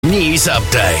News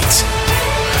update.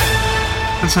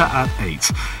 At 8.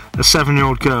 A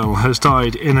 7-year-old girl has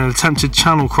died in an attempted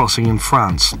channel crossing in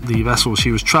France. The vessel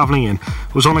she was travelling in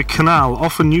was on a canal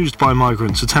often used by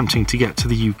migrants attempting to get to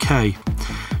the UK.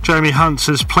 Jeremy Hunt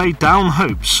has played down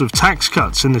hopes of tax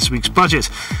cuts in this week's budget.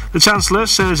 The Chancellor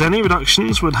says any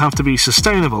reductions would have to be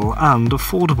sustainable and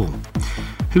affordable.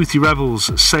 Houthi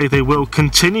rebels say they will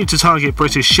continue to target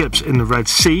British ships in the Red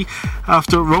Sea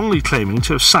after wrongly claiming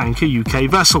to have sank a UK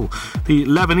vessel. The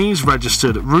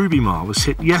Lebanese-registered Ruby Mar was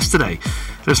hit yesterday.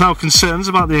 There's now concerns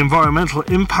about the environmental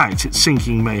impact its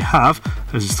sinking may have,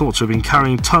 as it's thought to have been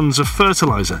carrying tons of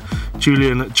fertiliser.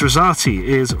 Julian Drazati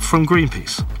is from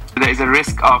Greenpeace. There is a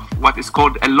risk of what is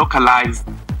called a localized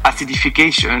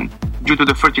acidification due to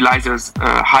the fertilizer's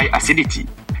high acidity.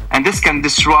 And this can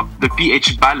disrupt the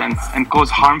pH balance and cause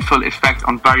harmful effects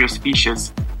on various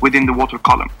species within the water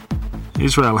column.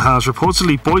 Israel has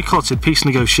reportedly boycotted peace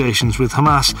negotiations with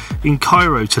Hamas in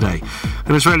Cairo today.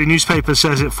 An Israeli newspaper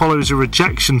says it follows a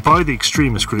rejection by the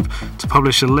extremist group to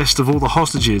publish a list of all the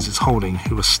hostages it's holding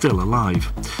who are still alive.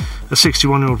 A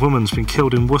 61-year-old woman's been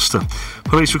killed in Worcester.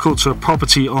 Police were called to a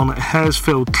property on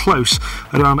Haresfield Close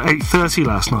at around 8:30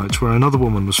 last night, where another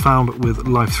woman was found with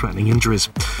life-threatening injuries.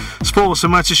 Sports,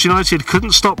 and Manchester United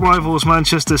couldn't stop rivals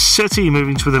Manchester City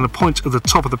moving to within a point of the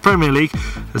top of the Premier League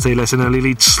as they let an early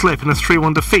lead slip in a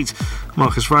 3-1 defeat.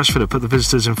 Marcus Rashford put the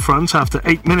visitors in front after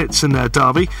 8 minutes in their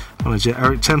derby. Manager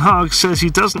Erik ten Hag says he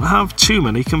doesn't have too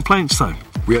many complaints though.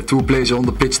 We had two players on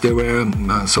the pitch, they were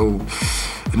not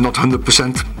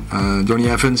 100%, Johnny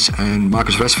Evans and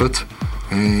Marcus Rashford,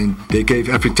 and they gave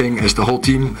everything, as the whole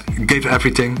team gave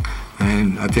everything,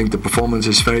 and I think the performance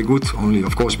is very good. Only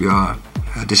of course we are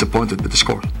disappointed with the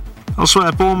score.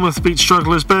 Elsewhere, Bournemouth beat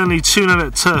strugglers Burnley 2-0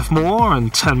 at Turf Moor,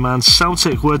 and 10-man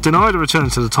Celtic were denied a return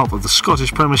to the top of the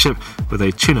Scottish Premiership with a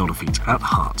 2-0 defeat at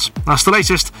Hearts. That's the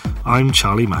latest. I'm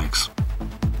Charlie Maggs.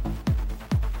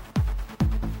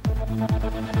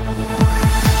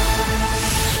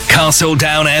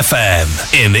 Castledown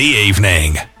FM in the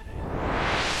evening.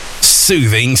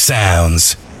 Soothing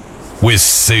Sounds with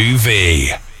Sue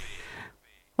V.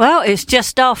 Well, it's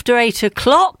just after 8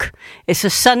 o'clock. It's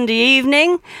a Sunday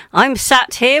evening. I'm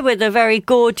sat here with a very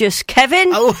gorgeous Kevin.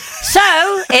 Oh.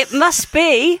 So it must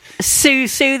be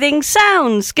Soothing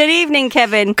Sounds. Good evening,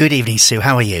 Kevin. Good evening, Sue.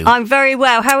 How are you? I'm very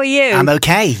well. How are you? I'm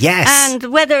okay, yes. And the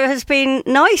weather has been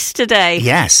nice today.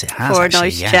 Yes, it has. For actually. a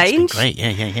nice yeah, change. It's been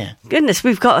great, yeah. Goodness,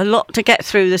 we've got a lot to get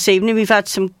through this evening. We've had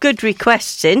some good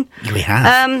requests in. We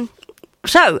have.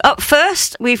 So, up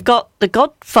first, we've got the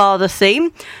Godfather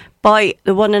theme by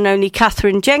the one and only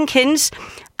Catherine Jenkins,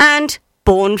 and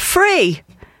Born Free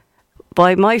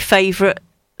by my favourite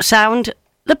sound,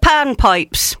 the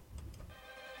Panpipes.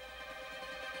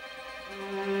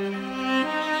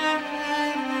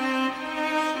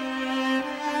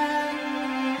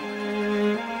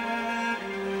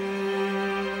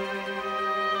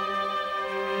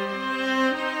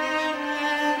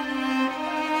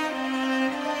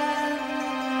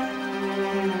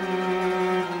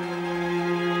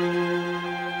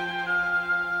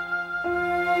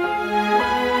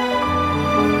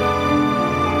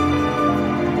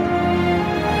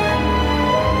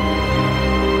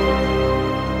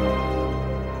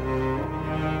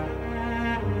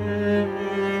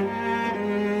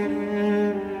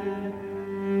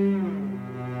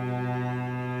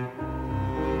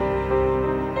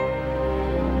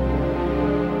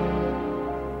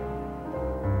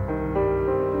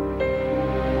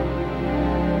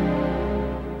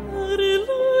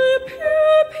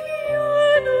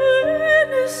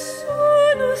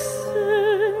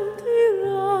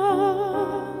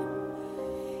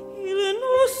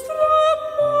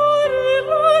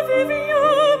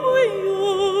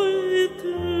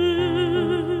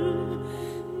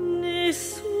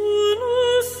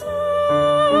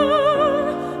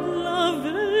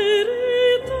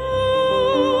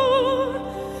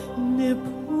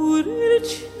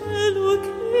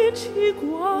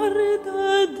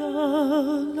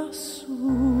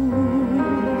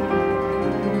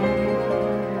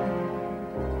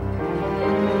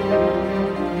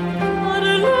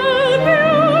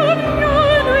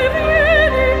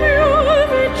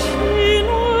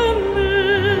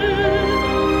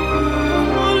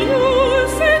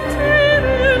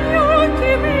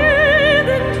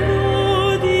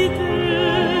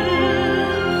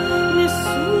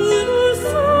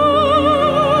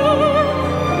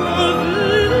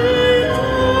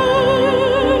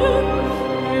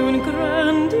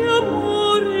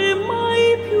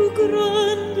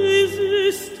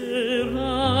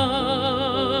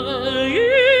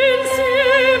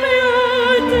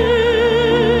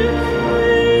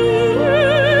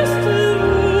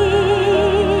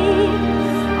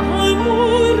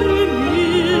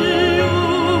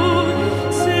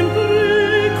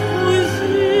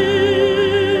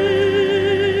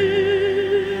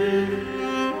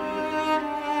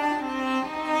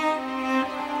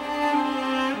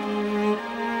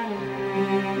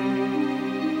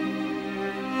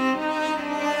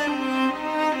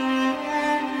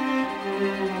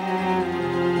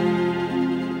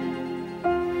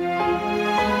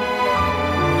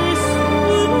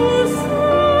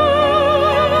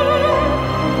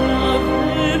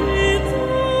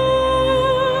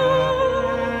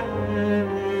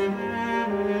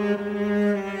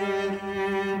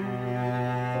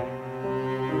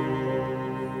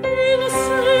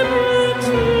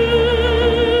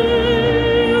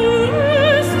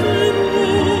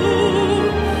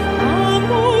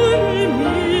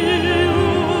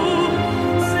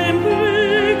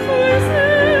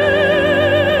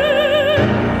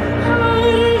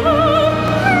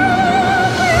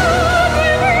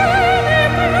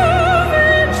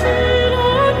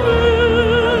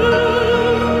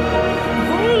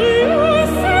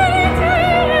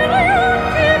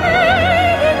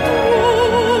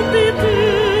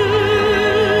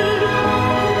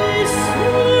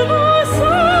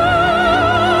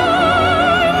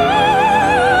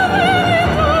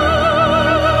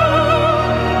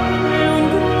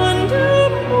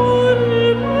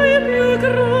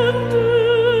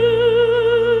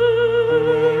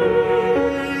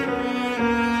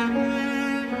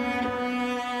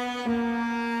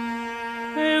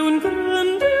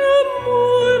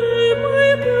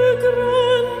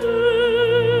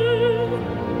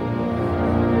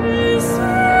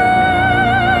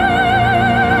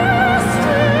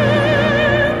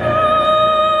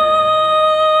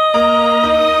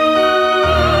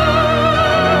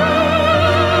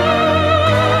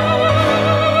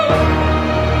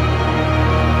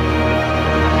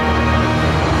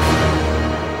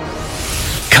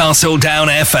 Castledown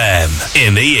FM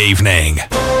in the evening.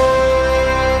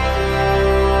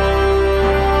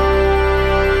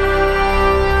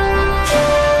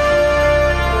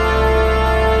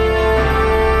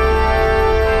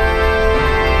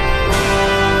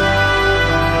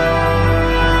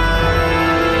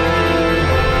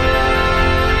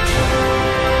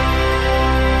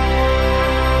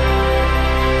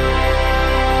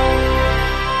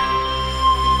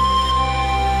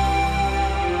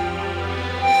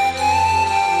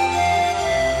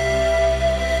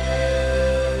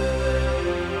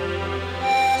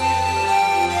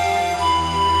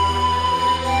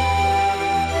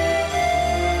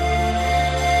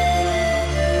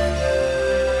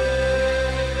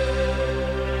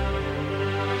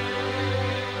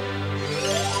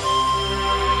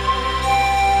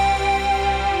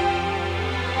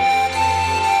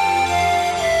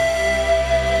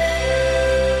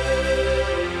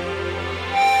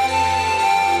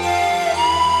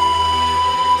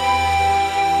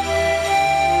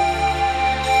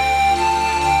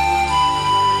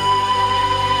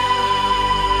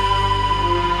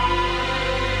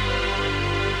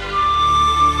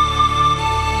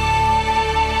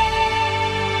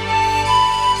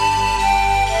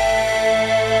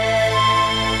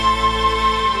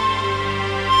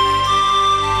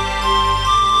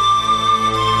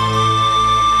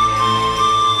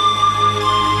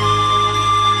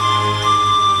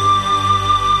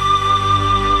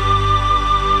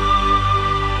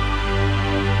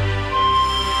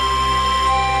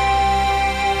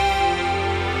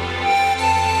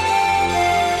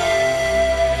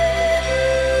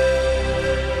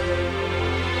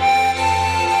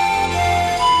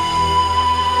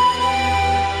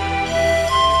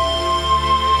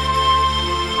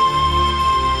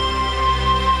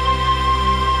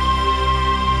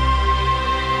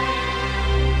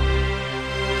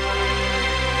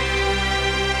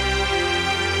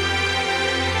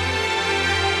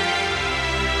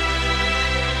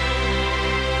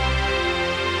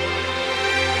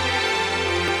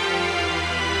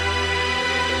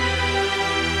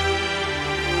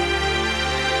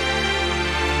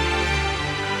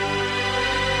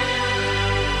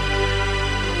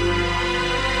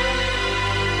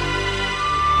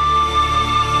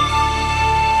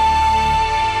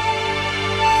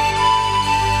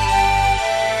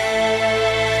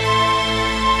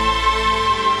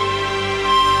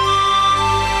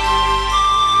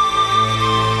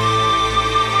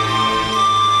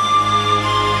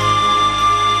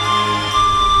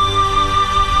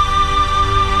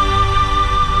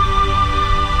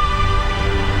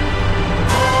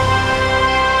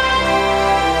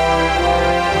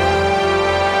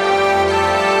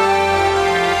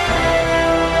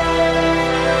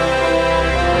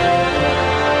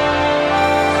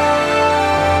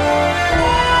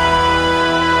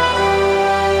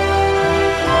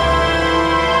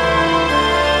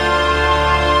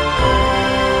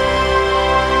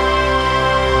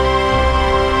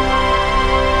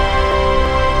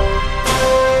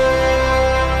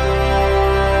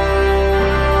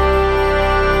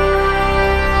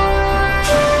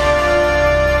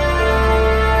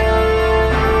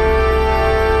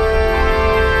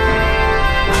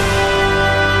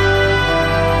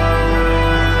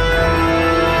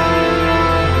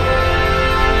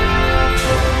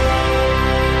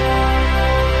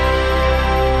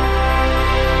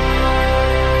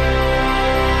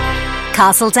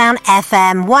 Castledown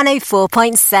FM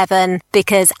 104.7,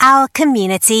 because our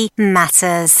community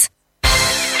matters.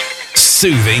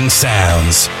 Soothing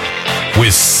Sounds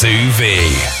with Sue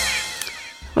V.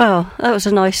 Well, that was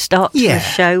a nice start to the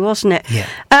show, wasn't it? Yeah.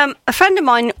 A friend of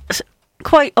mine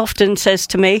quite often says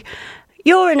to me,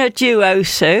 "You're in a duo,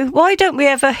 Sue. Why don't we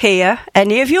ever hear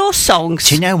any of your songs?"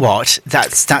 Do you know what?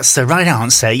 That's the right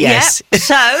answer, yes. Yep.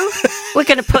 So, we're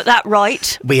going to put that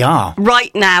right. We are.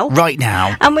 Right now. Right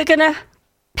now. And we're going to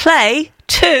play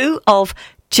two of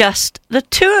just the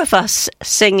two of us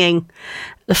singing.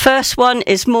 The first one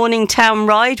is Morningtown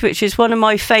Ride, which is one of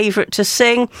my favourite to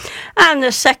sing. And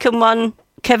the second one,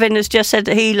 Kevin has just said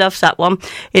that he loves that one,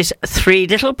 is Three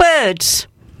Little Birds.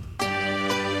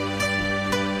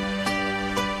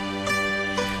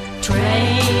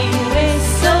 Train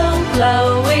whistle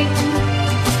blowing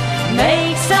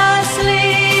makes a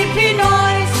sleepy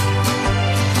noise.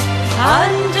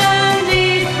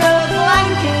 Underneath the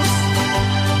blankets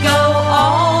go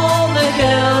all the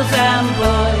girls and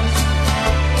boys,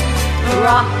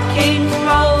 rocking,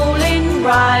 rolling,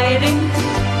 riding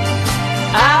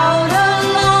out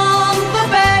along the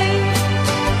bay,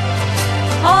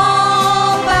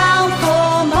 all bound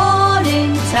for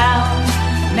Morningtown,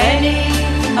 many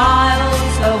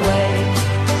miles away.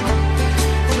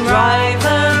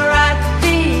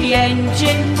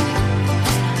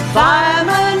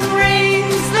 Fireman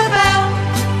rings the bell.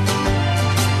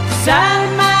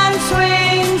 Sandman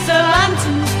swings a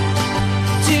lantern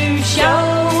to show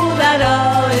that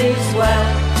all is well.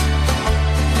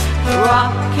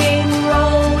 Rocking,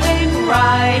 rolling,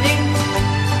 riding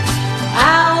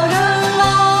out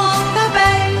along the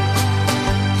bay,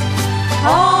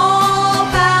 all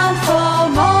bound for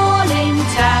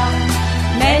Morningtown,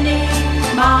 many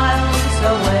miles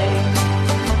away.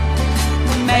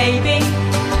 Maybe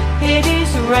it is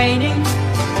raining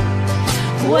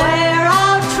where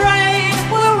our train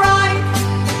will ride.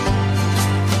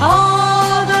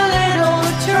 All the little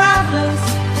travelers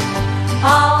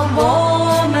are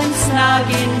warm and snug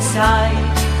inside.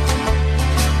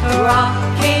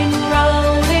 Rocking,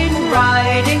 rolling,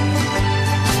 riding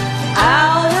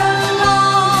out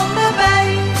along the bay,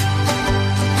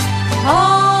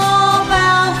 all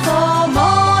bound for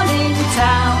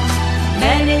Morningtown,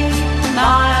 many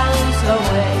miles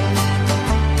away.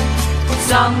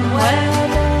 Somewhere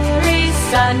there is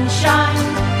sunshine,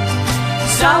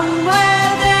 somewhere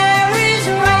there is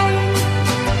rain,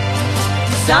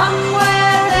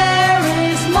 somewhere there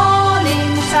is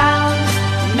Morningtown,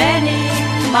 many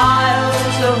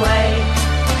miles away.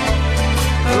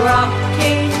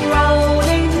 Rocking,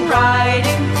 rolling,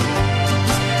 riding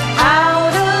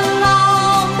out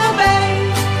along the bay,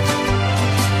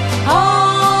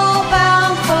 all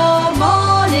bound for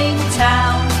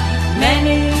Morningtown,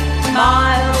 many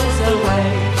miles away.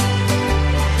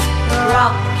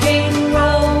 Rocking,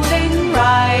 rolling,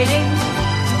 riding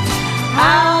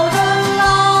out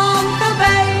along the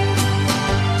bay,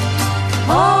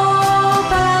 all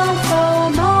bound for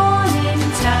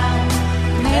Morningtown,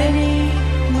 many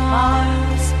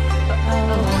miles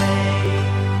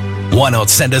away. Why not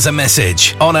send us a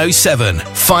message on 07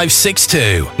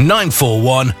 562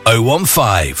 941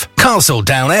 015. Castle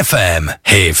Down FM,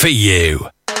 here for you.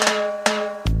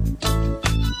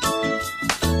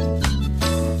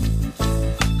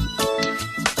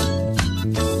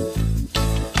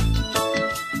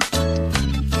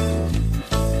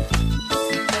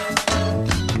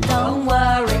 Don't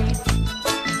worry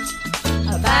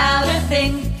about a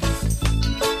thing,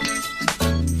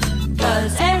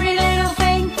 'cause every little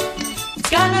thing is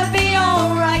gonna be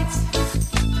alright.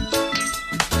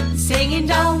 Singing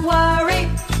don't worry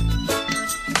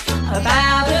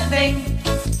about a thing,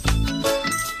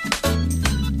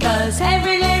 'cause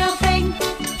every little thing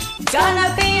is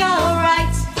gonna be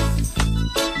alright.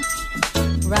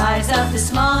 Rise up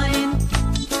this morning,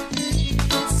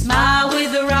 smile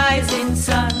with the rising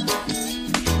sun.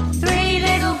 Three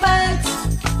little birds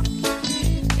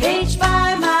perched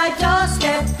by my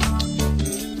doorstep,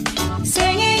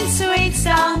 singing sweet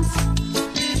songs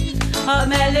of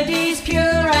melodies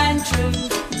pure and true,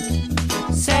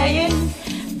 saying,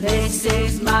 this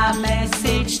is my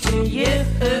message to you.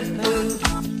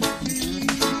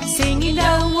 Singing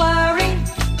don't worry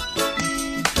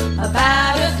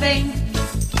about a thing,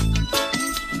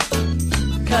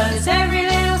 'cause every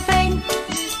little thing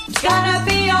is gonna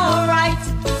be alright.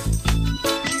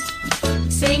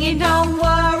 Singing don't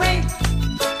worry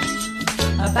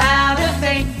about a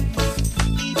thing,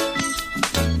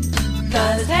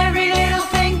 'cause every little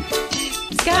thing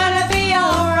is gonna be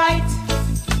alright.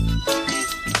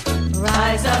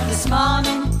 Rise up this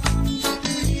morning,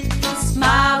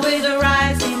 smile with the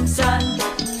rising sun.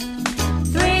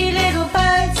 Three little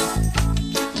birds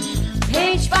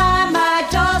perched by my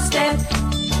doorstep,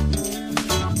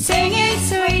 singing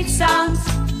sweet songs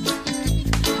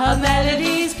of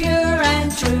melodies pure and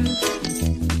true,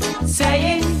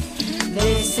 saying,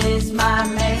 this is my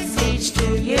message to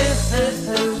you.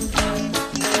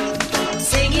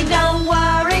 Singing don't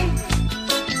worry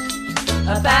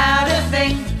about a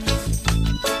thing,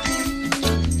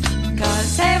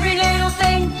 'cause every little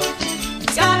thing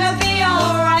is gonna be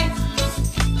alright.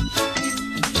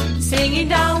 Singing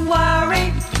don't worry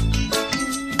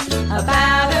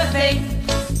about a thing,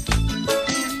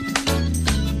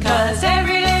 'cause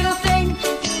every little thing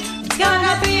is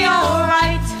gonna be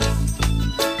alright.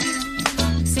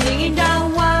 Singing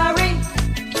don't worry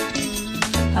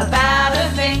about a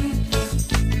thing,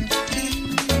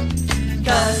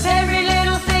 'cause every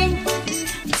little thing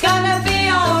is gonna be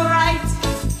alright.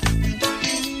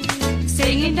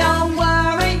 Singing don't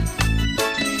worry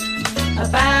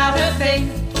about a thing,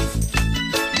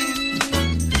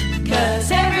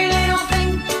 'cause every little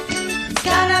thing is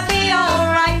gonna be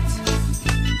alright.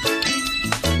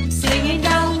 Singing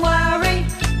don't worry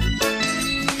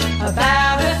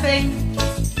about a thing,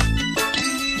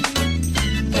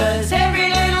 'cause every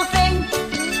little thing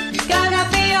is gonna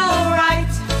be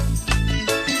alright.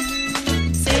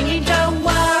 Singing don't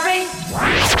worry.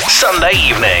 Sunday Saturday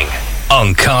evening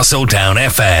on Castle Down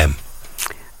FM.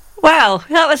 Well,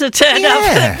 that was a turn up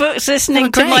for Yeah. the books listening Oh,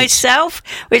 to great. myself,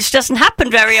 which doesn't happen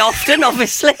very often,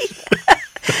 obviously.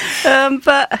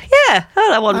 But yeah,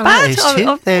 that wasn't Oh, bad. those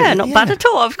two, they're- Not bad yeah. at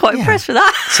all. I was quite Yeah. impressed with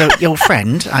that. So your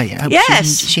friend, I hope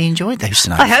Yes. she enjoyed those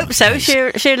tonight. I hope so.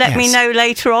 She'll let me Yes. know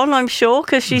later on, I'm sure,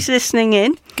 because she's listening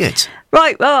in. Good.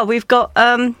 Right, well, we've got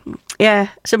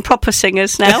some proper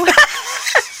singers now.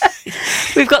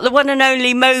 We've got the one and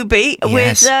only Moby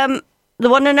Yes. with the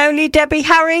one and only Debbie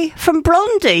Harry from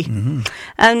Blondie. Mm-hmm.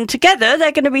 And together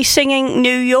they're going to be singing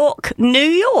New York, New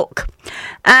York.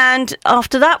 And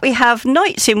after that we have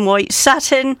Nights in White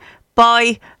Satin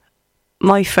by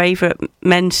my favourite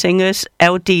men singers,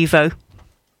 El Divo.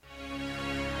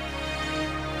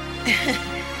 New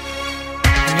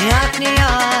York, New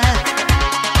York.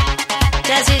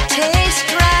 Does it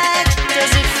taste right?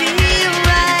 Does it feel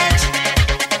right?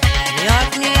 New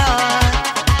York, New York.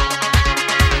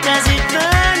 Does it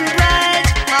burn bright?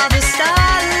 All the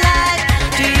starlight.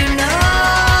 Do you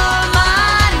know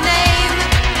my name?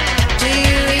 Do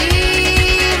you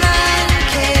even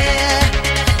care?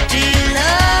 Do you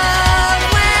love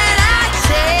when I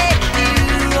take you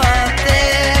up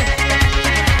there?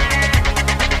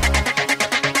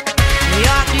 New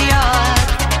York, New York.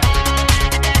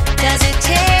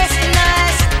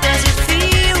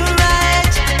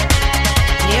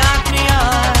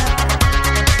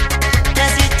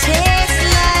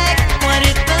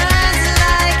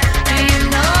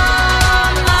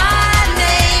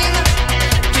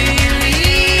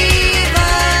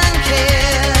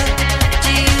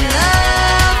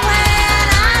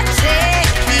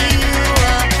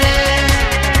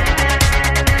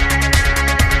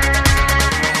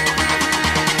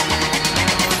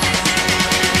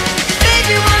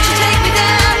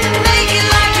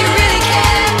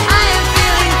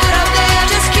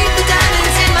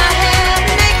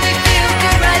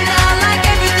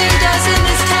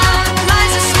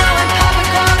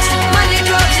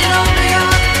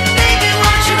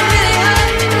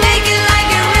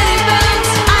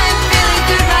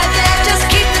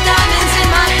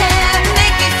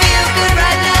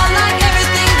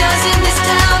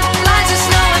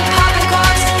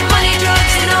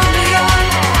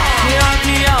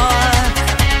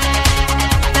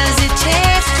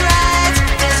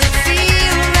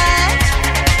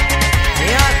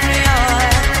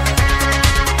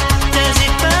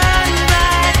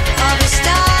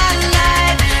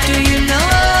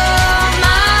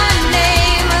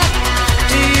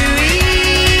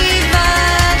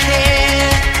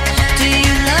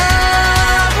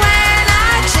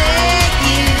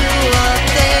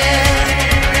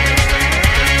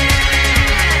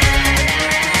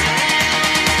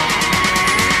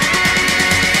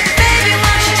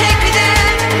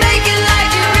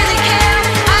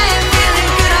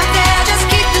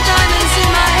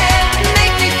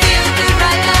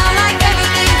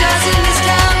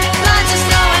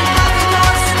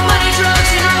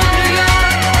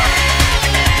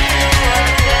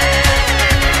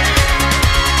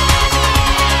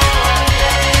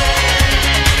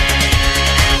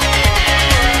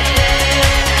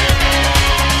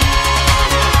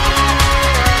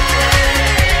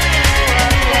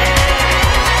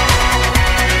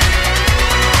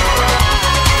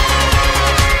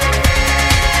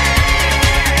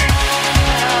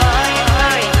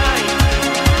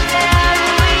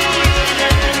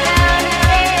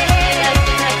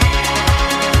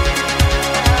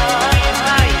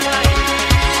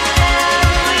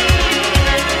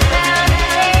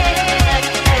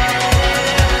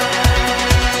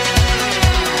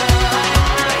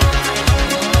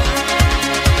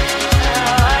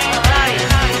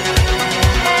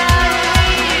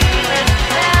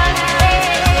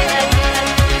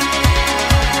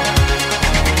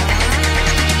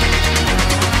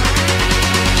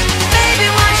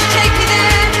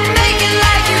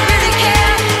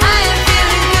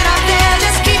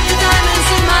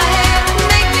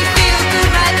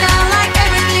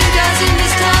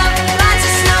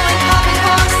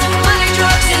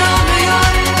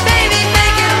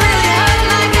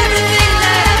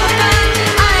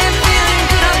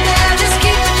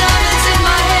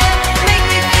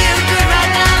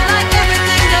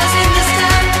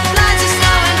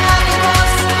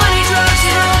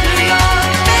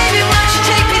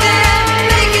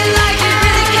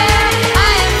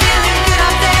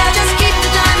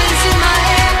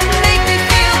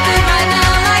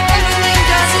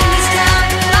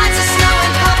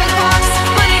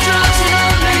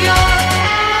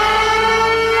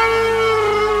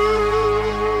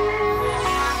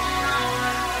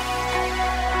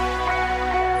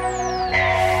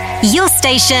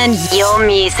 station, your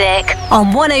music.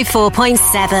 On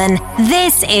 104.7,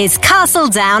 this is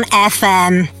Castledown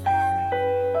FM.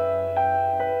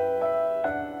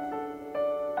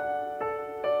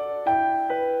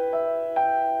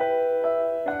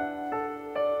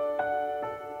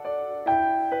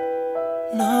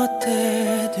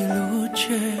 Notte di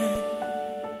luce,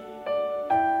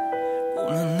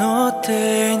 una notte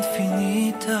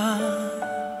infinita,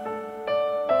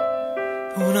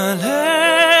 una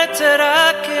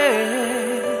lettera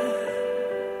che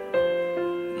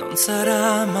non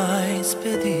sarà mai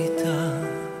spedita.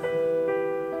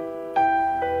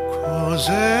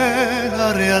 Cos'è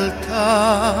la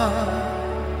realtà?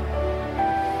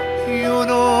 Io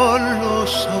non lo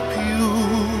so più.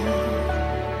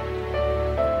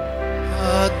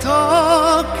 Ad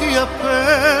occhi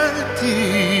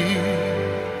aperti,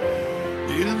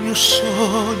 il mio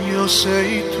sogno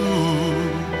sei tu.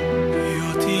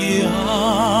 Io ti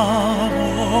amo,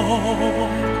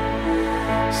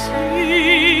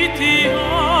 sì ti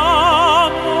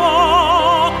amo,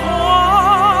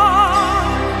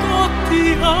 quanto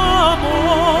ti amo.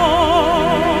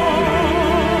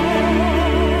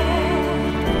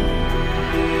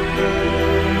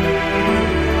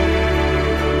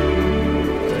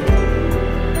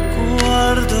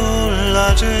 Guardo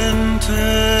la gente,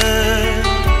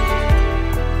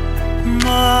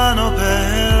 mano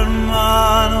per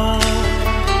mano,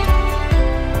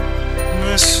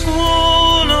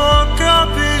 nessuno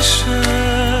capisce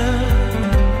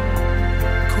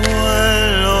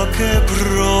quello che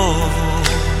provo.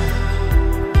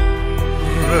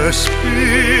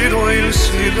 Respiro il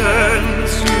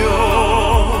silenzio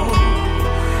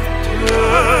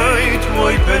dei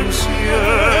tuoi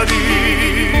pensieri.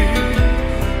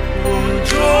 Un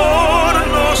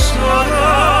giorno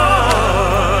sarai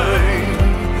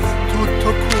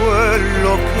tutto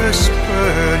quello che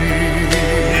speri.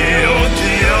 Io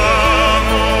ti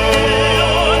amo,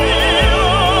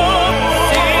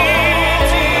 Sì,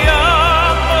 ti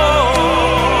amo,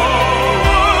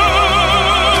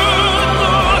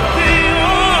 ti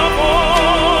amo, ti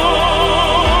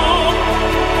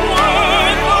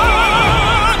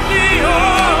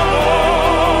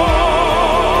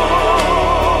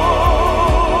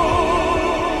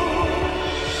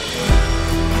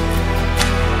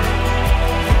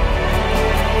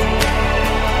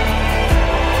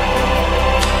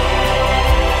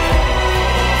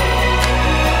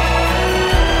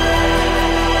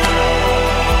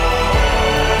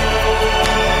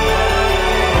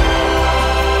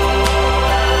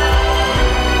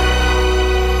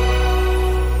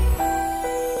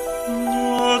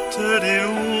notte di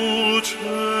luce,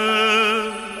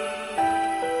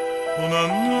 una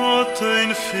notte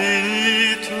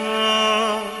infinita,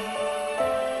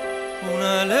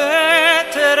 una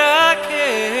lettera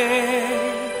che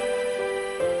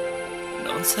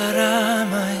non sarà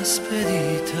mai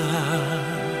spedita.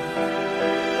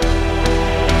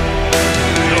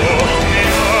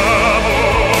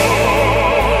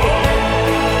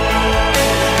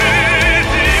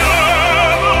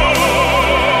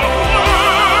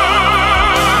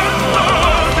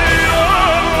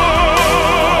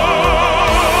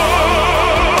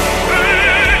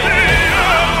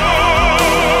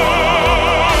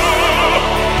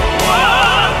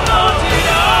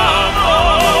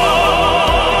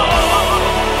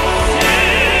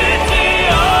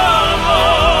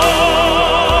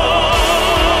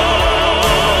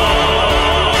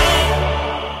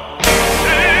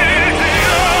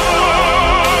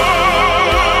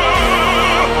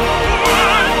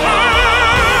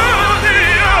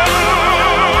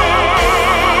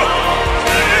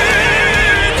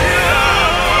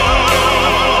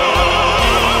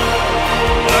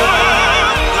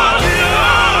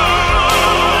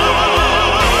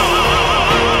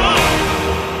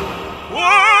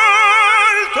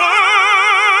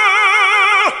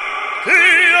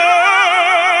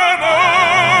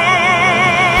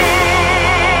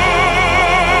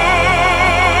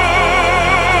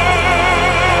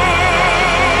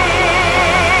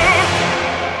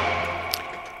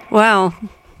 Wow.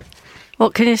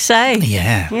 What can you say?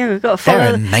 Yeah. Yeah, we've got to follow.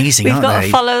 They're amazing, We've aren't got they?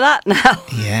 to follow that now.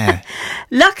 Yeah.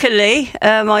 Luckily,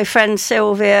 my friend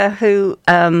Sylvia, who,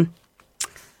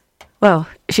 well,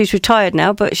 she's retired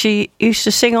now, but she used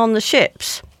to sing on the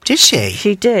ships. Did she?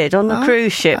 She did, on the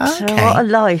cruise ships. okay. Oh, what a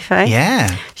life, eh?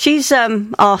 Yeah. She's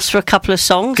asked for a couple of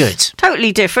songs. Good.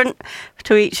 Totally different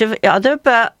to each of the other,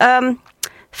 but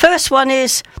first one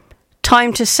is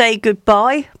Time to Say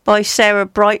Goodbye by Sarah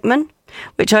Brightman,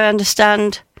 which I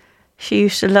understand she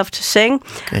used to love to sing.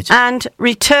 Good. And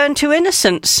Return to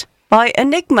Innocence by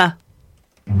Enigma.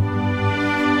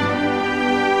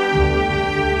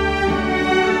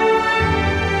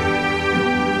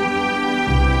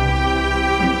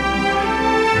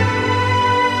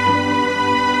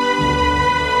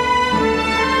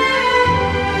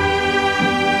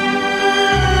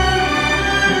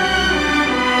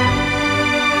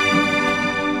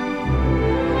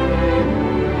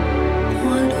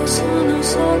 uno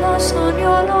solo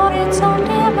sogno,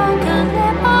 l'orizzonte mancano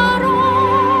le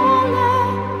parole.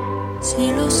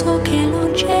 Sì, lo so che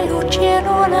non c'è luce in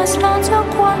una stanza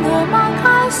quando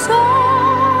manca il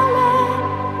sole.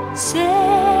 Se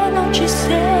non ci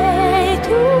sei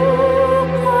tu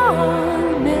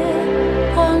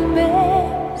con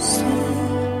me, su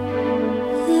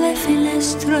le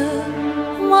finestre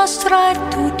mostra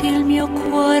tutto il mio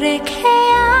cuore che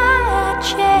è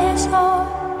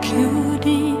acceso.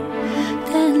 Chiudi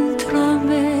dentro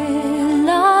me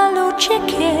la luce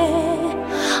che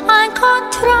ho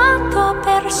incontrato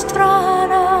per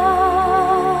strada.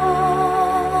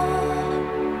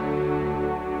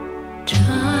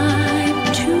 Time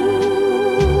to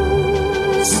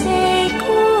say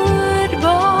goodbye.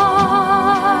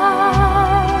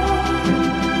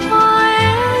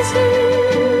 Paesi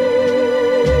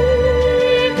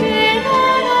che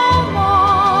non ho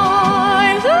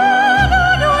mai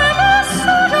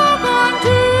vissuto con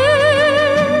te.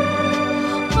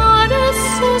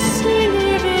 Adesso sì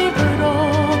li vivrò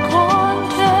con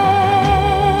te.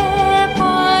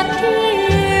 Partirò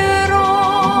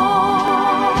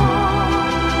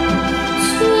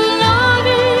sulla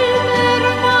per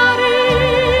mare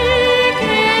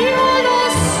che io lo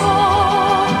so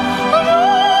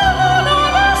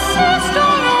non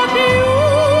esistono più.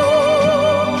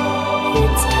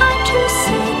 It's time to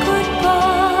say goodbye.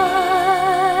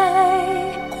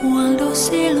 Quando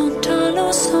sei lontano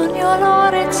sogno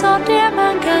l'orizzonte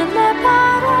mancano le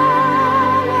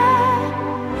parole.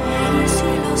 E io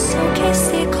sì lo so che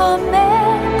sei con me.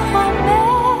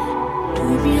 Tu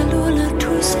mia luna,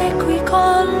 tu sei qui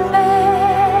con me.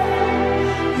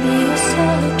 Io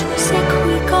solo, tu sei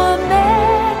qui con me.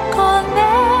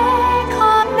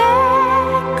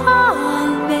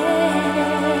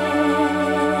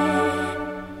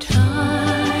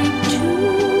 Time to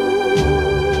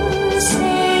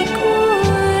say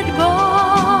goodbye.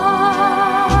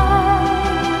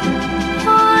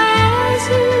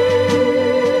 Paesi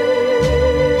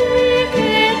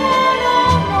che non ho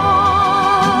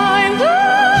mai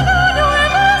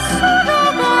vissuto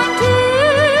con te.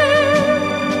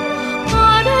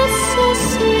 Adesso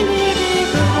sì li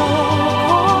vivrò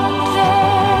con te.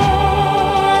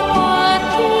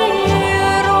 Partirò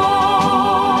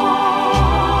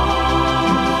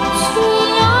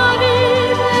sulla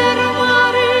per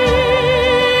mare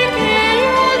che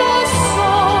io lo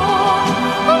so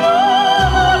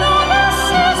non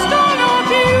esistono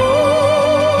più.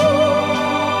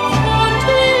 Con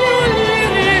te io li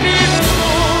rivivrò,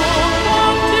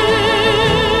 con te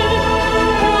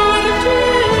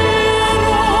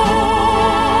partirò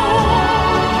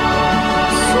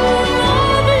sulla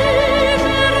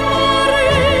per mare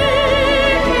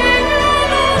che io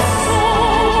lo so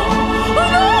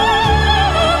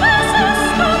non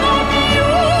esistono più.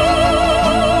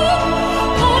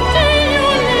 Con te io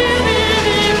li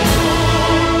rivivrò,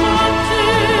 con te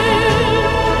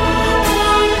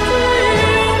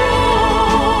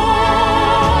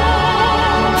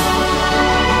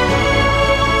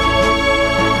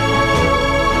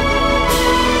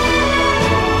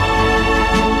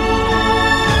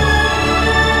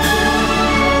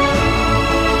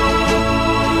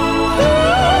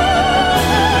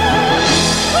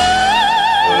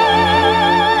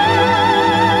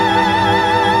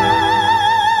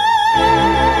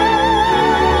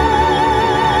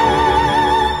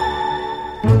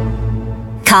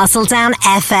Castledown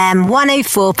FM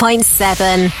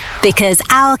 104.7, because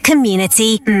our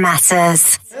community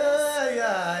matters.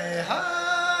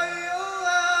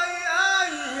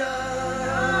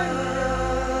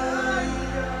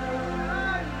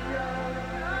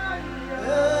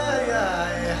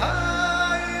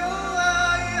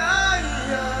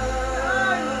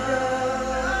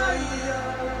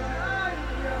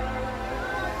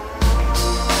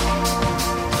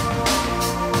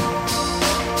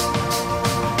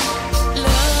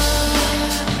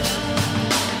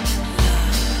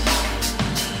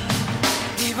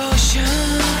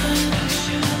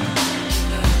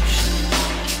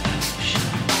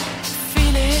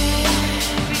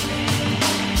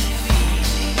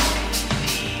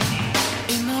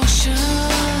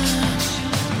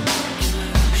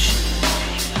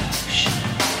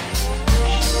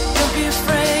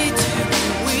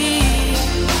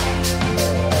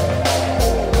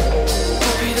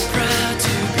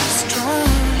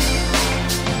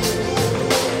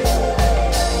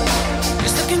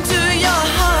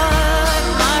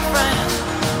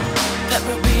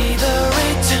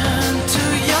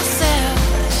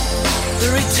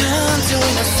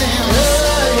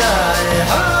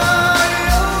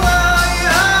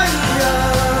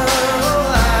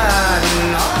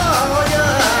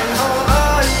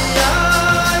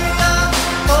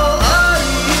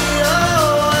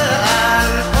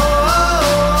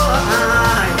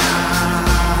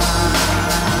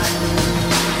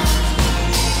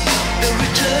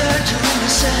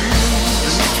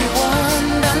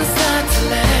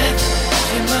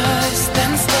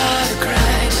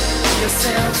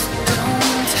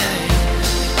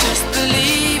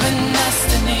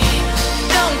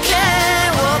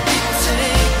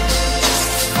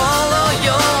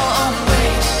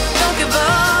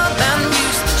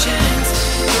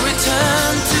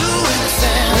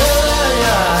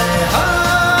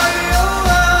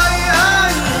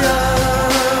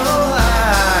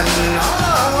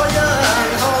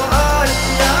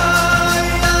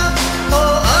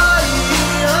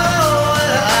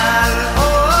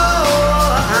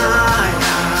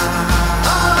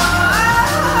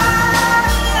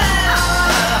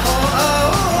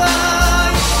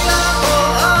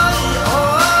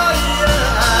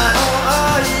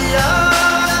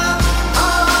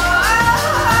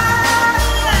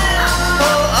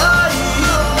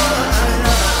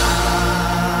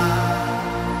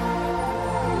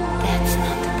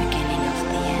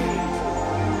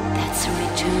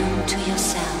 return to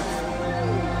yourself,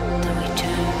 the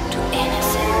return to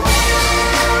innocence.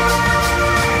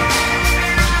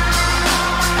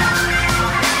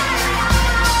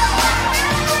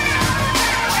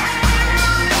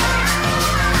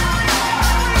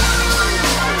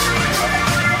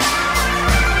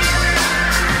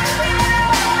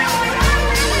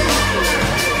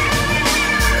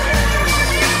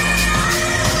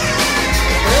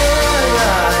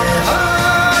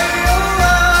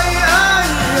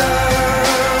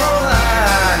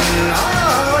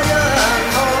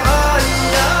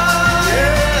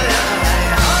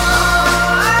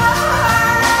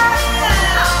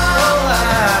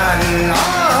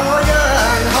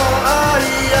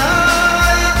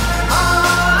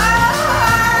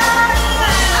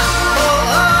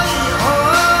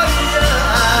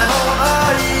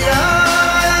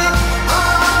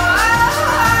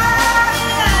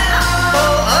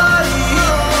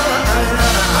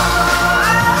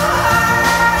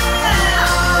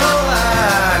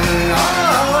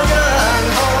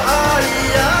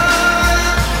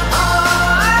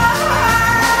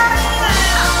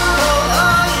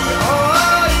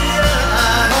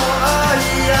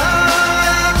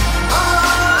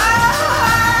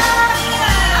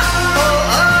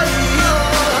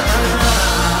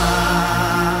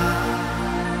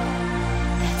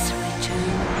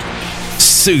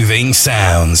 Soothing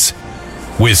Sounds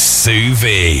with Sue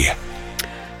V.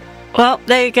 Well,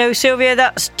 there you go, Sylvia.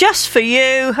 That's just for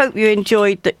you. Hope you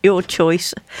enjoyed your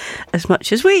choice as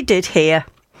much as we did here.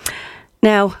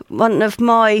 Now, one of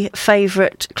my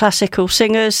favourite classical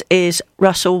singers is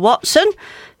Russell Watson.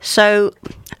 So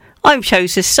I've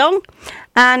chose this song,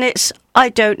 and it's I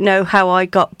Don't Know How I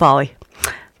Got By,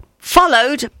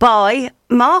 followed by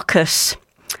Marcus,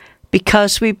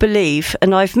 Because We Believe.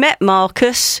 And I've met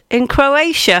Marcus in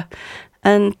Croatia,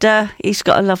 and he's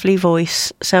got a lovely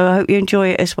voice, so I hope you enjoy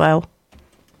it as well.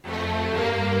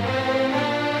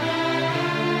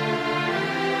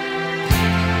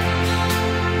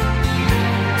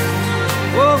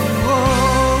 Whoa,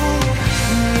 whoa,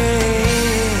 yeah.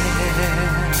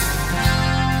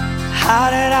 How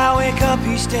did I wake up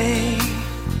each day?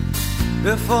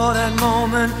 Before that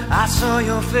moment I saw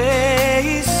your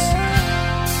face.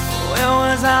 Where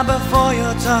was I before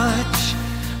your touch?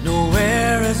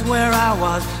 Nowhere is where I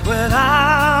was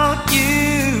without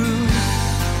you.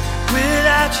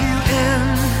 Without you in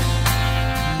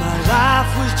my life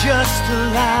was just a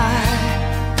lie.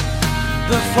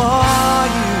 Before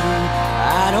you,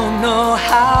 I don't know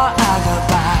how I got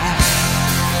by.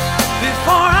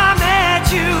 Before I met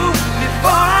you,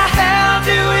 before I held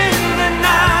you in the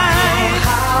night,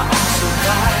 how I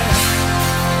survived.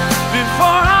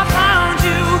 Before I found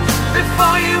you,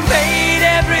 before you made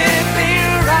everything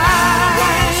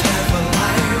right.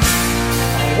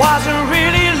 I wasn't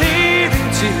really living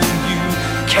till you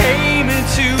came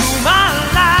into my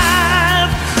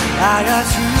life. I got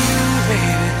you,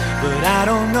 baby, but I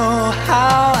don't know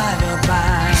how I got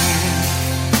by.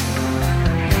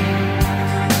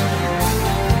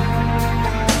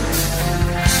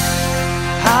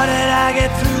 How did I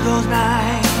get through those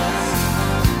nights?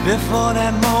 Before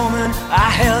that moment I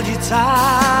held you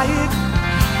tight.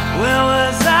 Where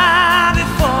was I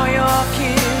before your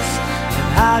kiss? And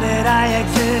how did I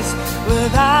exist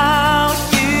without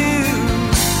you?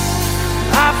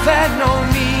 I've had no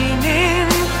meaning,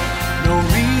 no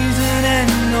reason and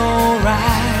no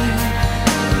rhyme.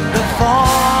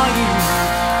 Before you,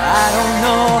 I don't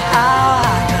know how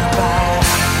I got by.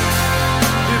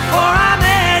 Before I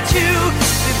met you,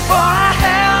 before I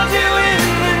held you in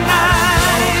the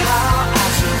night, how I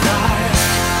survived.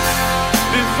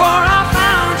 Before I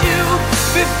found you,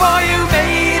 before you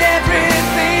made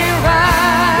everything right.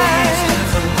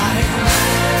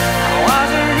 I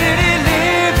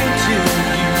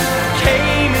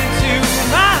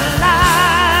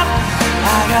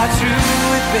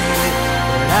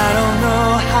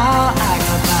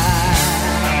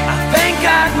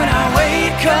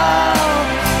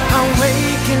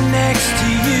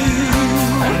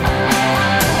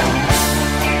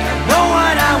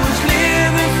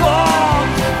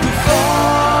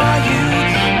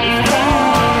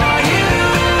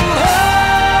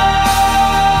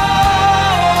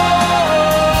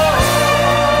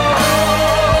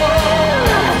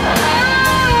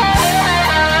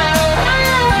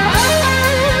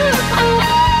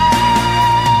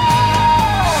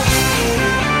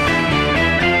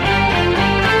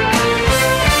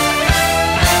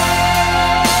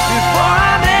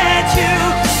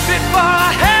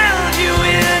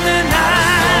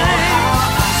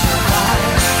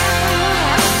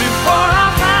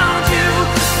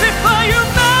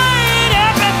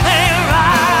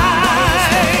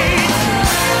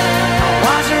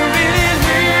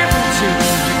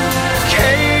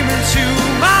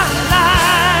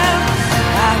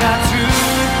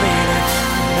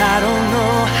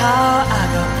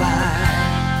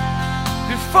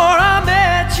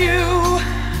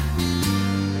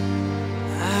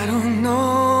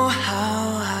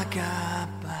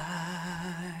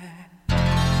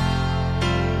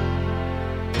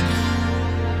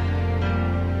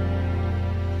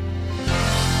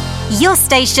Your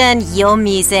station, your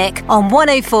music on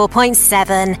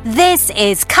 104.7. This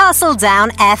is Castle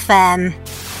Down FM.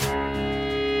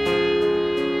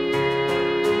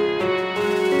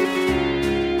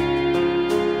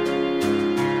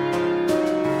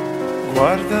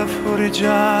 Guarda fuori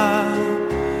già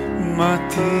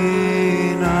mattina.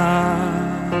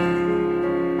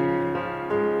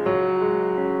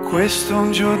 Questo è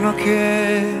un giorno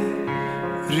che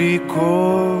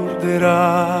ricorderà.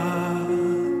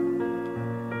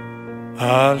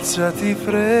 Alzati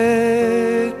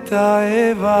fretta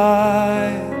e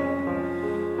vai.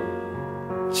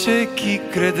 C'è chi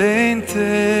credente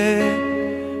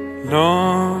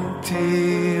non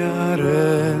ti arrendere.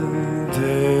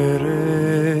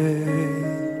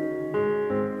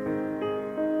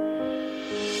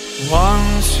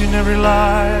 Once in every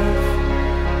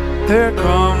life there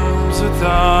comes a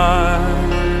time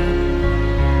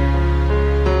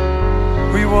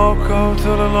we walk out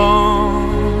all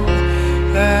alone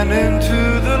and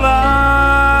into the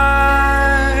light.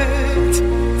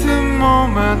 The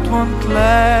moment won't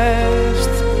last,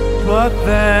 but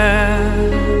then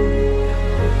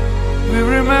we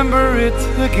remember it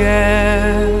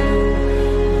again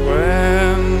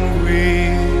when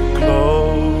we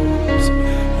close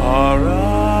our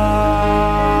eyes.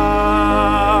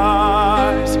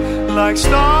 Like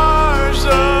stars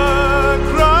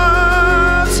across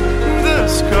the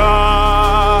sky.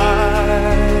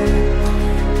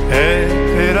 E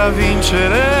per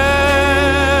vincere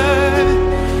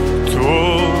tu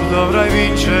dovrai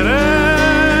vincere.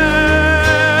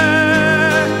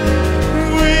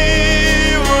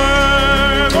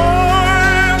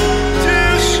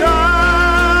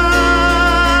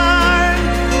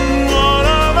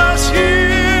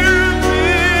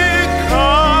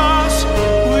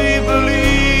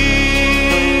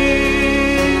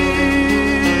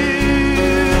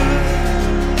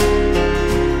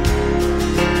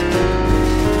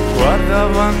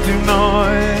 Davanti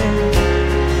noi,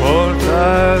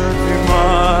 voltarti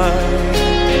mai,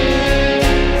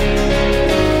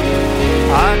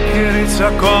 accarezza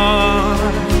con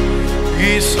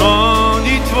i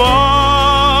sogni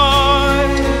tuoi,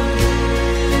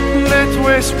 le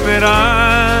tue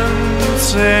speranze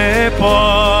e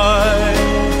poi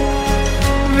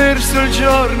verso il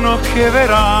giorno che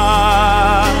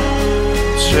verrà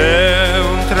c'è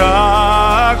un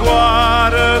traguardo.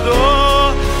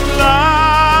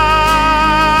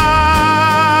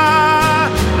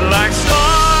 Like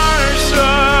stars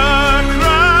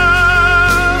across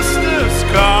the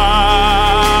sky,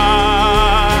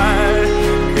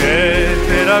 che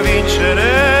per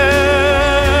vincere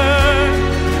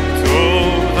tu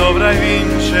dovrai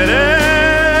vincere.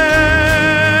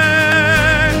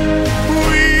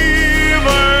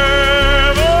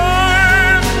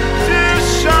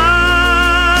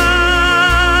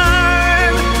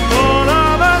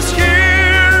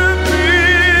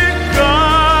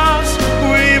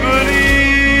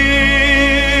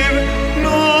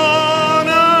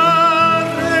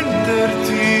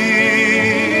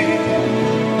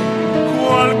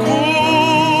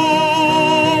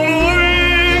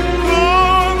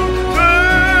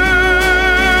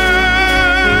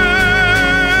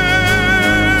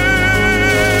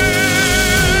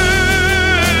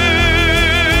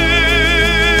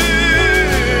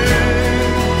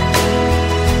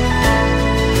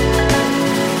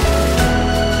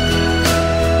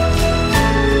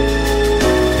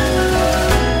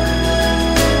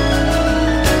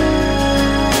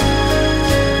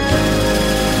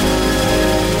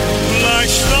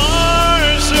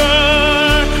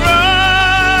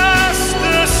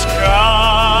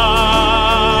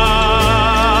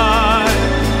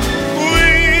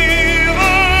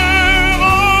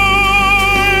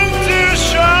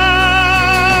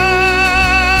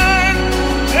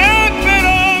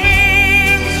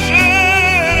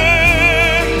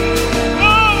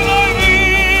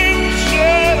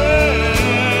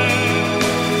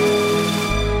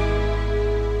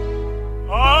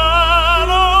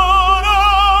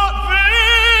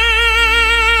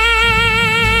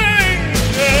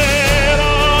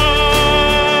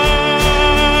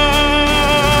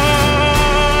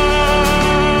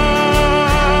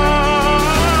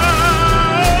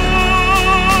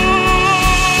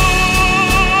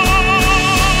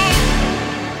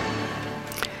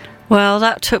 Well,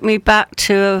 that took me back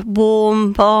to a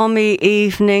warm, balmy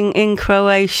evening in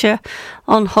Croatia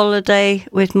on holiday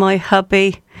with my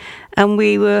hubby. And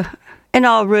we were in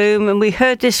our room and we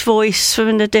heard this voice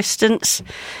from the distance.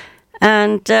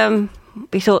 And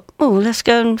we thought, oh, let's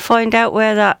go and find out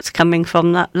where that's coming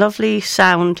from, that lovely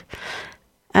sound.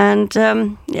 And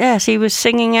yes, he was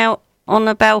singing out on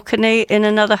a balcony in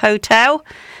another hotel,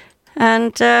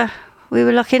 and we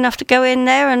were lucky enough to go in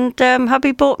there, and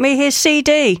hubby bought me his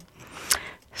CD.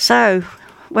 So,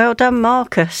 well done,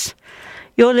 Marcus.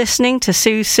 You're listening to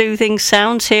Sue's Soothing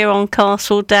Sounds here on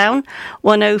Castle Down,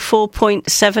 104.7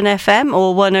 FM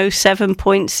or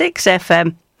 107.6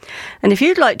 FM. And if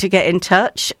you'd like to get in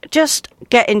touch, just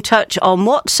get in touch on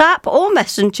WhatsApp or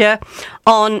Messenger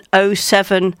on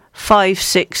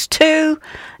 07562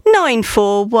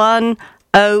 941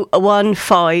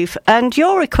 015, and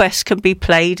your request can be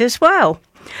played as well.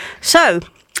 So,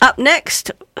 up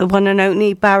next, the one and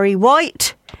only Barry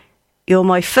White. You're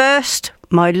my first,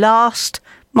 my last,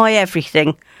 my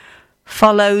everything.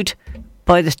 Followed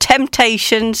by The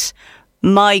Temptations,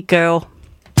 My Girl.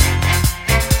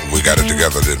 We got it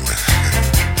together, didn't we?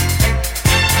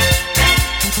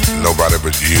 Nobody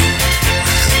but you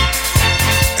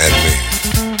and me.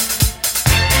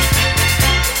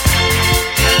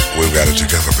 We've got it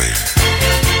together, baby.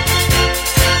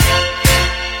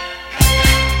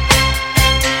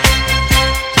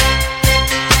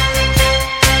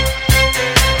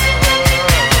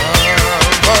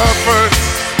 My first,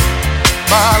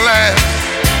 my last,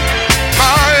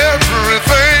 my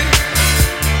everything,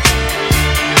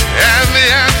 and the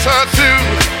answer to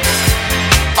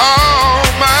all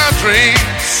my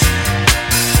dreams.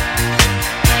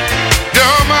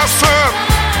 You're my sun,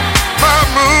 my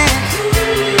moon,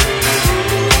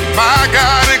 my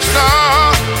guiding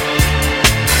star,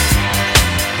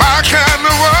 my kind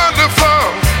of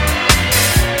wonderful.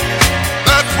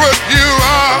 That's what you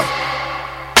are.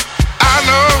 I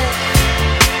know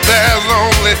there's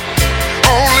only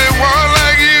one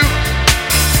like you.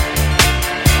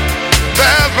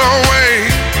 There's no way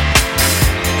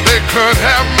they could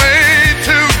have made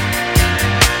two.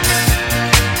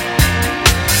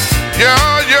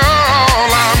 You're all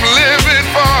I'm living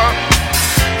for.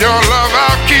 Your love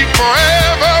I'll keep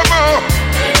forevermore.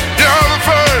 You're the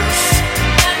first,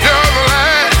 you're the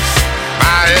last,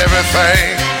 my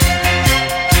everything.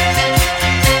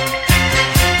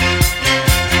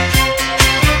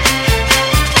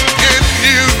 In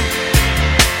you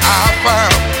I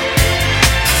found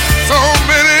so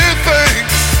many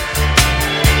things.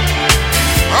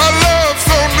 A love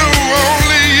so new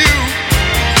only you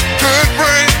could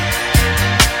bring.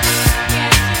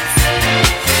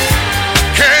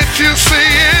 Can't you see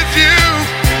it's you?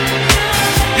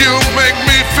 You make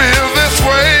me feel this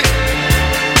way.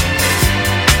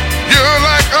 You're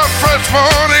like a fresh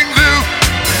morning dew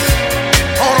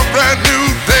on a brand new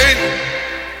day.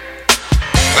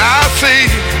 I see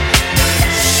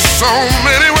so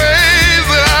many ways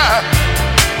that I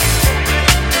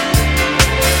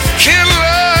can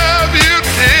love you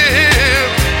till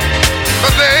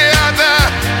the day I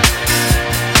die.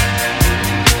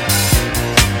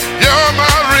 You're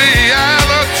my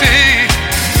reality,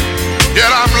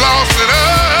 yet I'm lost in a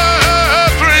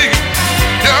dream.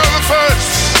 You're the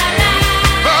first,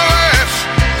 the last,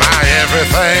 my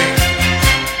everything.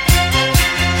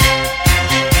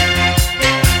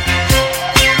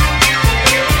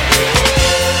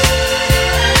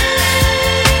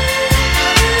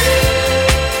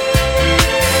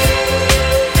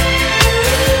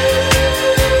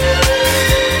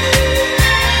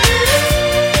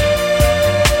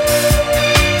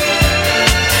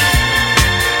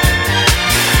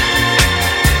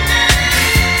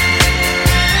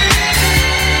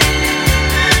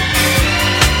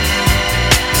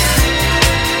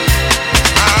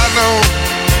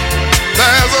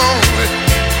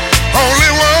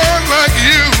 Only one like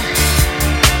you.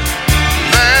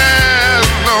 There's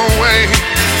no way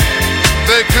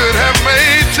they could have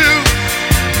made two.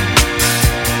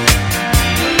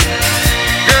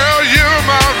 Girl, you're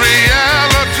my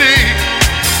reality,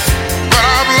 but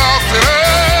I'm lost in a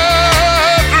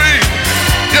dream.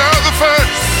 You're the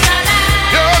first,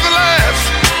 you're the last,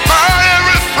 my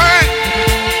everything.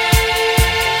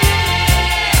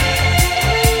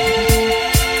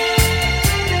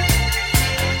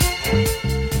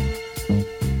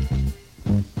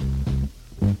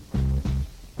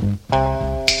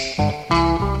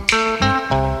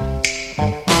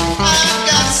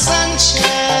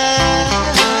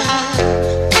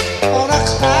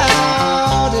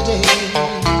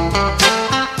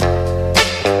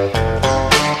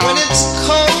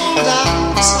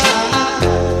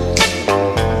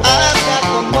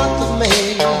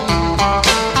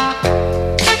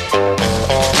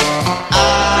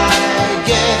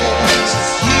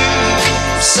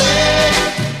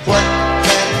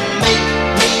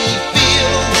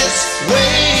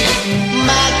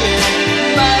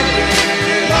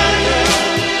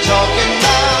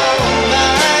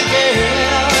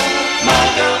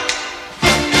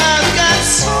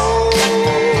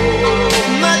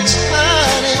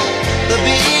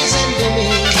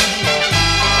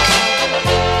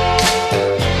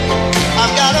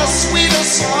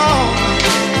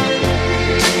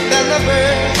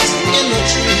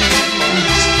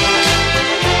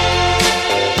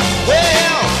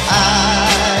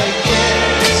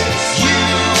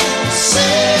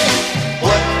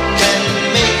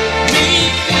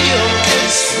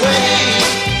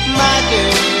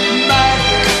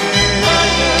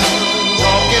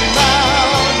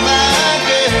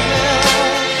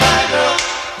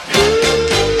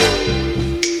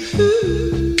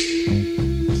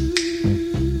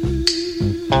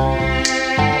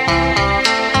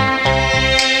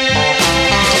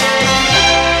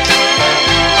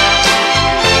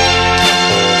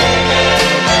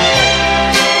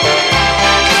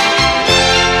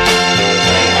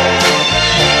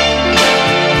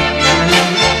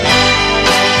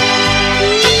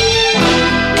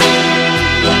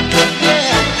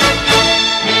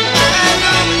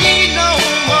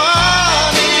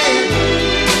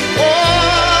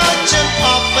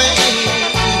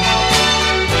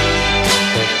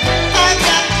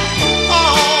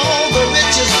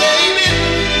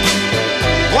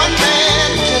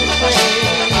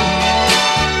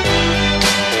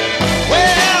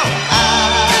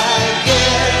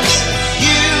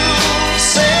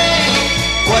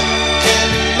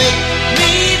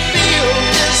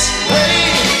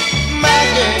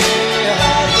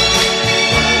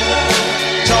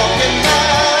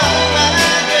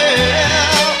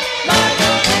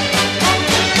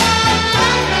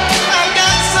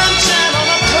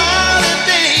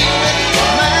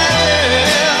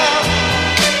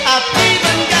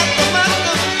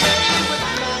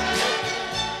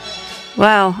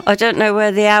 Wow, I don't know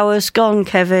where the hour's gone,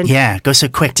 Kevin. Yeah, goes so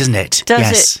quick, doesn't it? Does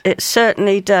yes. it? It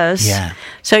certainly does. Yeah.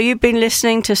 So you've been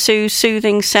listening to Sue's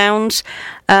Soothing Sounds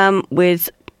with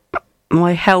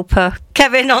my helper,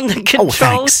 Kevin, on the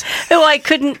controls, who I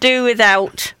couldn't do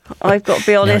without. I've got to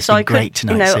be honest. No, it's been great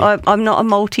tonight, Sue. I'm not a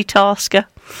multitasker.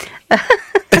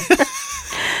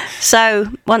 So,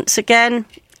 once again,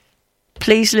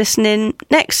 please listen in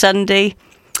next Sunday,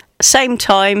 same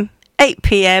time, 8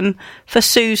 p.m, for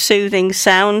Sue's Soothing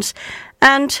Sounds.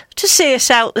 And to see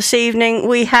us out this evening,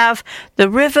 we have The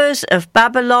Rivers of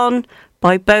Babylon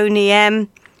by Boney M,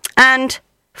 and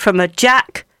From a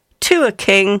Jack to a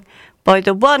King by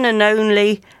the one and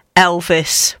only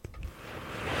Elvis.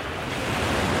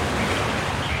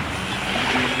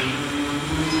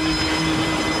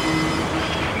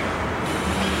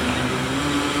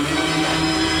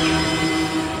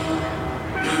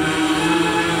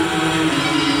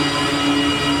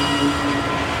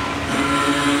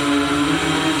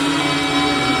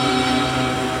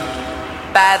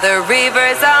 By the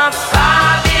rivers of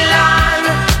Babylon,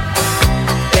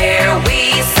 there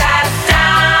we sat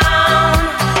down.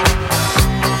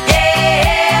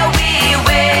 Yeah, we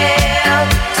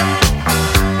wept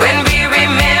when we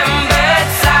remembered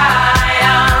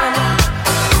Zion.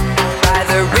 By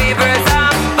the rivers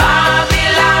of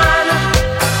Babylon,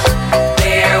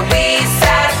 there we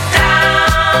sat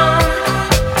down.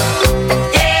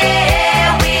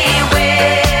 Yeah, we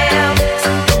wept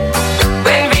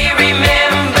when we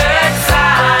remembered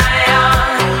Zion.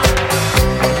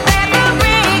 That the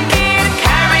wicked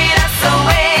carried us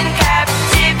away in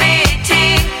captivity,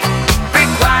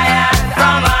 required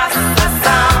from us a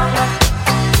song.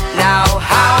 Now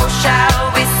how shall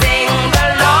we sing the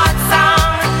Lord's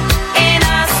song in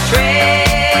a strange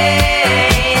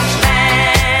land?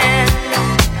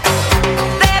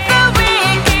 That the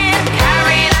wicked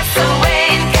carried us away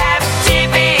in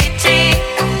captivity,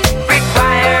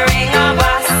 requiring of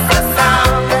us a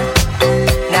song.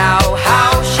 Now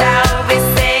how shall we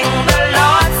sing the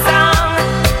Lord's song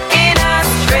in a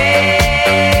strange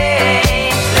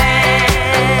land?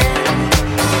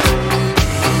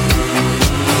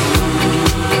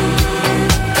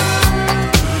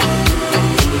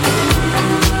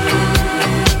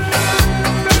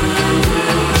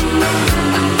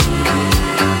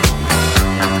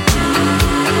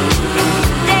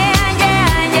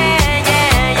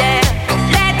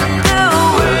 Let the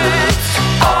words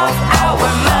of our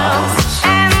mouths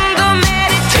and the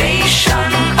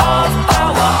meditation of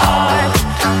our heart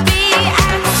be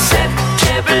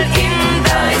acceptable in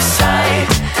thy sight,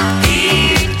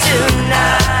 Thee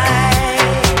tonight.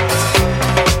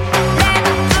 Let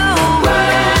the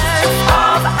words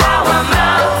of our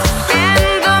mouths and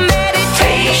the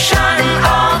meditation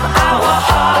of our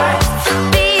heart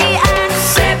be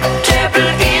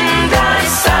acceptable in thy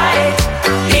sight,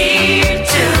 Thee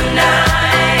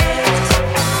tonight.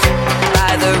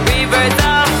 By the rivers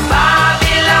of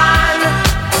Babylon,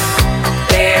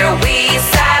 there we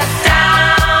sat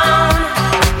down.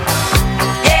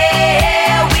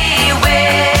 Yeah, we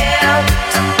wept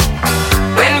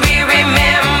when we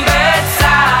remembered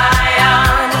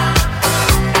Zion.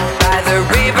 By the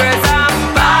rivers of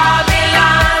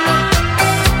Babylon,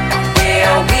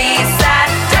 where we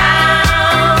sat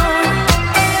down.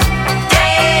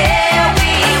 Yeah,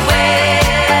 we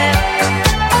wept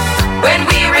when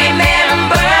we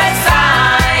remembered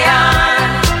Zion.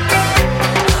 By the rivers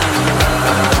of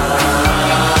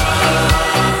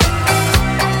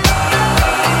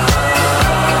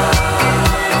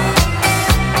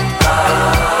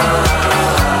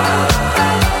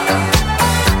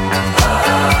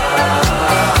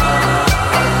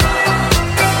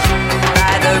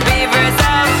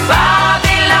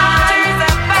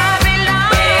Babylon,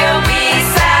 where we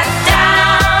sat down.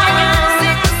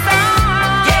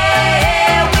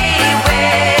 Yeah, we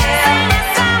wept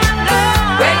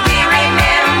when we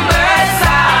remembered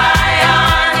Zion.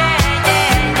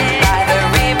 By the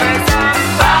rivers of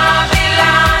Babylon,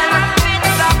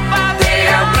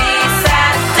 there we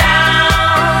sat down.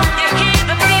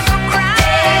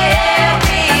 Yeah,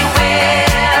 we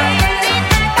wept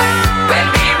when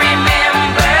we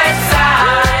remembered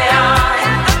Zion.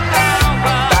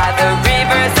 By the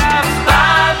rivers of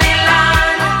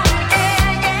Babylon,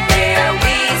 there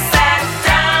we sat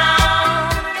down.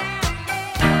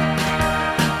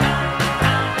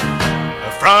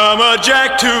 From a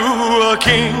jack to a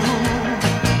king,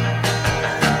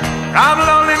 from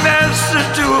loneliness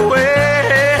to a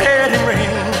wedding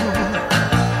ring.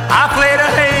 I played a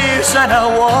ace and I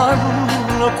won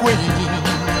a queen.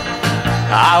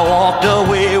 I walked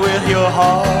away with your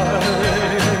heart.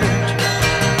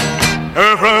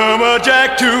 From a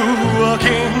jack to a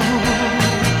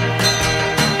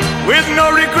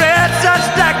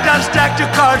stacked the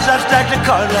cards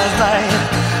last night,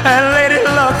 and Lady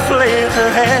Luck played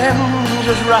her hand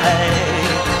just right.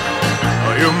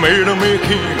 Oh, you made me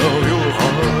king of your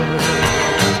heart.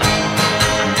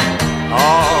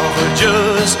 Oh, for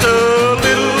just a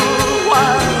little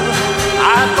while,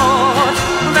 I thought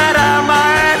that I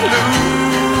might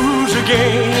lose a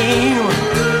game.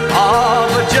 Oh,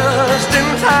 but just in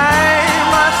time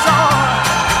I saw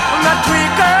that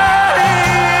twinkle in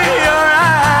your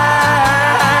eye.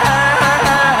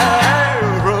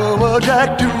 From a jack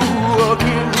to a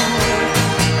king,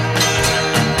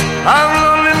 from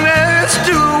loneliness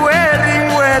to wedding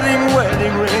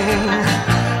ring.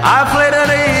 I played an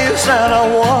ace and I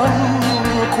won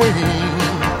a queen.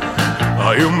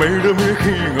 Oh, you made me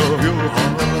king of your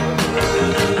heart.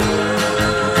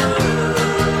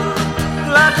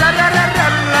 La la la la la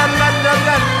la la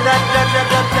la la la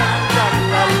la la.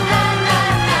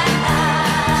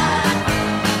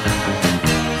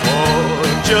 For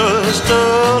just a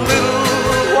little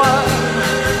while,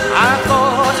 I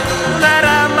thought that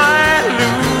I might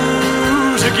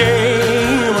lose a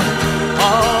game.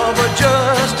 Oh, but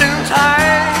just in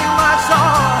time I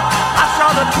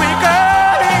saw the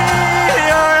twinkle in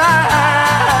your eye.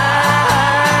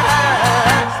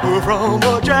 From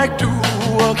a jack to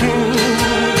a king,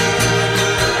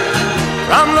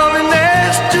 from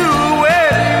loneliness to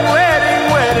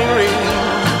wedding ring.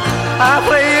 I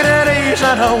played an ace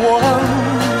and I won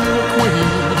a queen.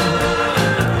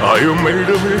 Oh, you made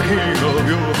me king of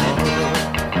your heart.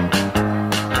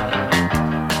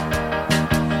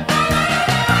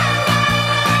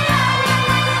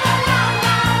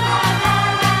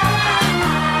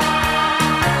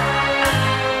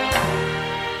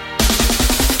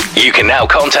 You can now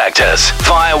contact us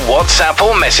via WhatsApp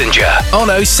or Messenger on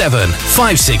 07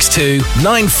 562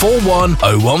 941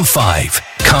 015.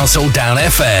 Castle Down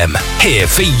FM, here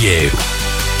for you.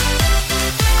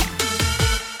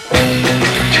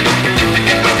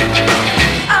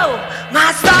 Oh,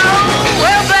 my soul,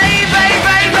 well, baby,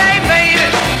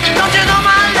 don't you know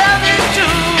my love is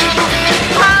true?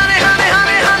 Honey,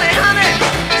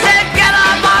 said get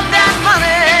up off that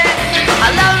money.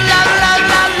 I love.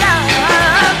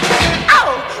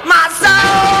 Oh, my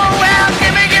soul, well,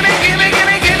 give me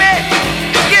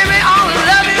all the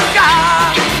love you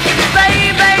got.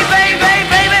 Baby,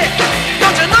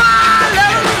 don't you know I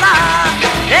love a lot?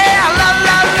 Yeah, I love.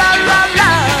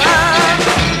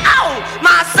 Oh,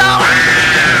 my soul. Well,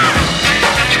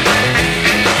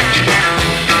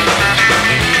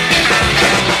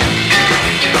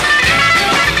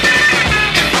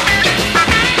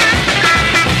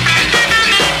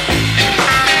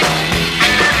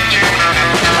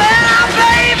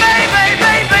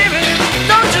 baby,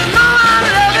 don't you know I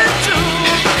love it too?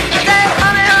 Say,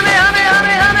 honey,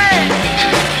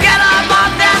 get up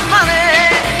off that money.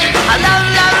 I love.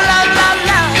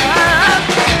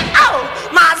 Oh,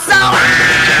 my soul.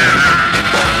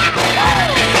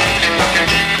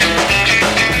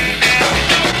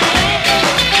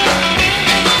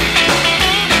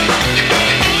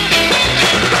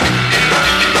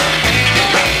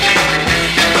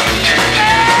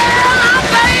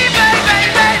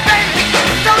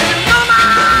 Don't you know my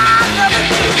love is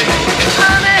true?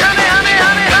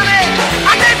 Honey,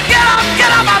 I said get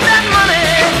up off that money.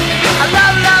 I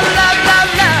love.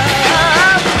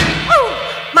 Ooh,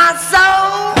 my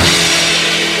soul.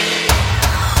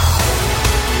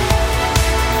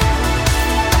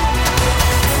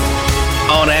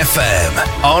 On FM,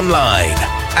 online,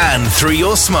 and through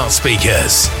your smart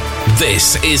speakers.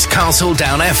 This is Castle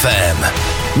Down FM.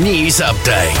 News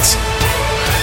update.